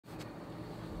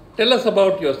Tell us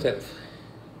about yourself.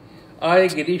 I,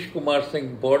 Girish Kumar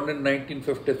Singh, born in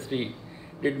 1953,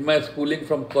 did my schooling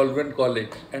from Colvin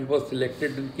College and was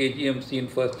selected in KGMC in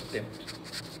first attempt.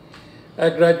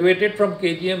 I graduated from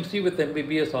KGMC with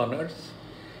MBBS honours,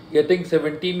 getting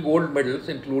 17 gold medals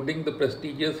including the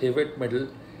prestigious Hewitt Medal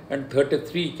and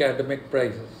 33 academic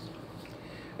prizes.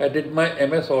 I did my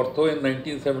MS Ortho in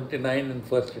 1979 in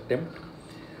first attempt,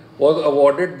 was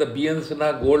awarded the B.N.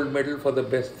 Sinha Gold Medal for the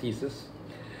best thesis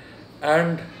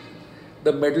and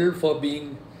the medal for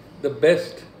being the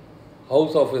best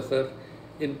house officer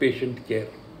in patient care.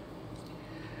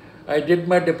 I did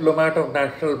my Diplomat of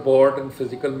National Board in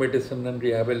Physical Medicine and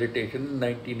Rehabilitation in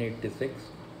 1986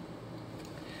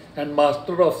 and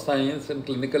Master of Science in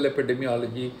Clinical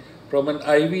Epidemiology from an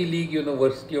Ivy League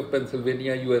University of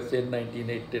Pennsylvania, USA in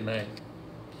 1989.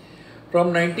 From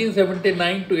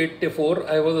 1979 to 84,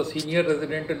 I was a senior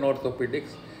resident in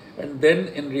orthopedics and then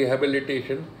in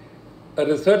rehabilitation, a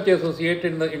research associate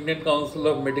in the Indian Council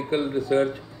of Medical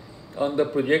Research on the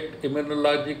project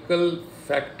Immunological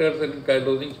Factors in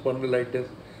Ankylosing Spondylitis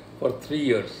for 3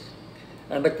 years,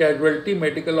 and a casualty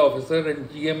medical officer and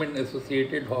GM in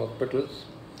associated hospitals,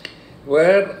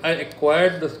 where I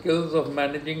acquired the skills of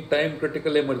managing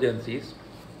time-critical emergencies,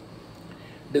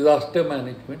 disaster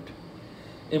management,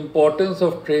 importance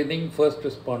of training first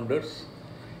responders,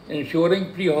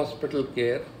 ensuring pre-hospital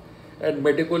care, and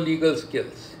medico-legal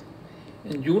skills.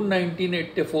 In June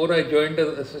 1984, I joined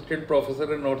as assistant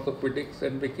professor in orthopedics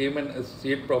and became an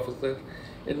associate professor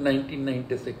in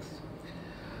 1996.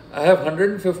 I have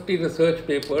 150 research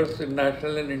papers in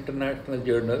national and international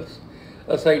journals,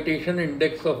 a citation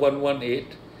index of 118,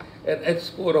 an H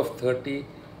score of 30,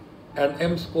 and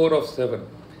M score of 7.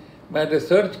 My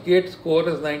ResearchGate score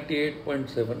is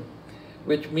 98.7,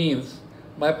 which means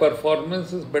my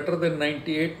performance is better than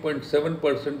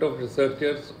 98.7% of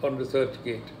researchers on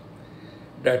ResearchGate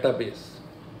database.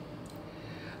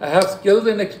 I have skills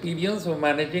and experience of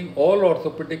managing all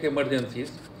orthopedic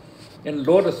emergencies in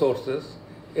low resources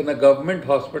in a government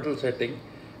hospital setting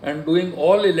and doing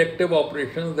all elective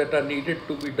operations that are needed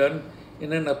to be done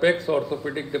in an apex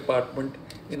orthopedic department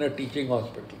in a teaching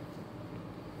hospital.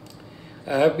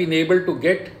 I have been able to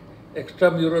get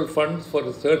extramural funds for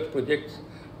research projects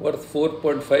worth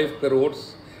 4.5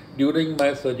 crores during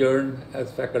my sojourn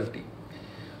as faculty.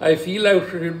 I feel I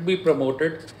should be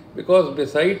promoted because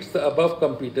besides the above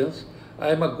competence, I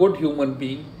am a good human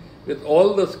being with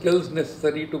all the skills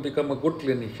necessary to become a good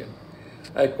clinician.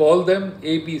 I call them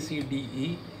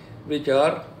ABCDE, which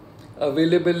are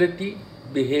availability,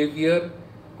 behavior,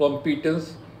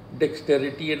 competence,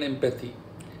 dexterity, and empathy.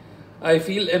 I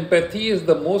feel empathy is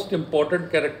the most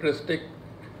important characteristic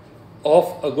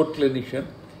of a good clinician,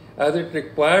 as it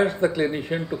requires the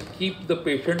clinician to keep the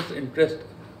patient's interest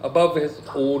above his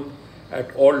own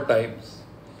at all times.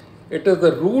 It is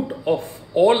the root of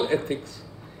all ethics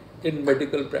in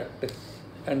medical practice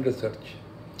and research.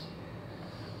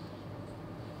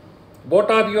 What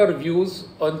are your views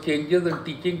on changes in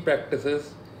teaching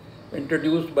practices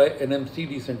introduced by NMC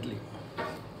recently?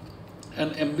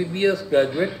 An MBBS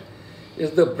graduate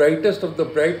is the brightest of the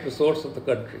bright resource of the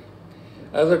country.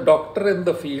 As a doctor in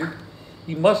the field,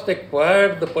 he must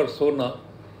acquire the persona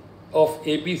of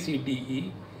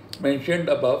ABCDE mentioned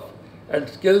above and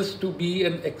skills to be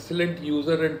an excellent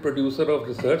user and producer of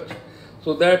research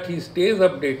so that he stays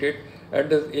updated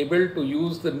and is able to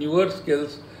use the newer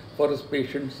skills for his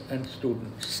patients and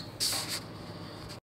students.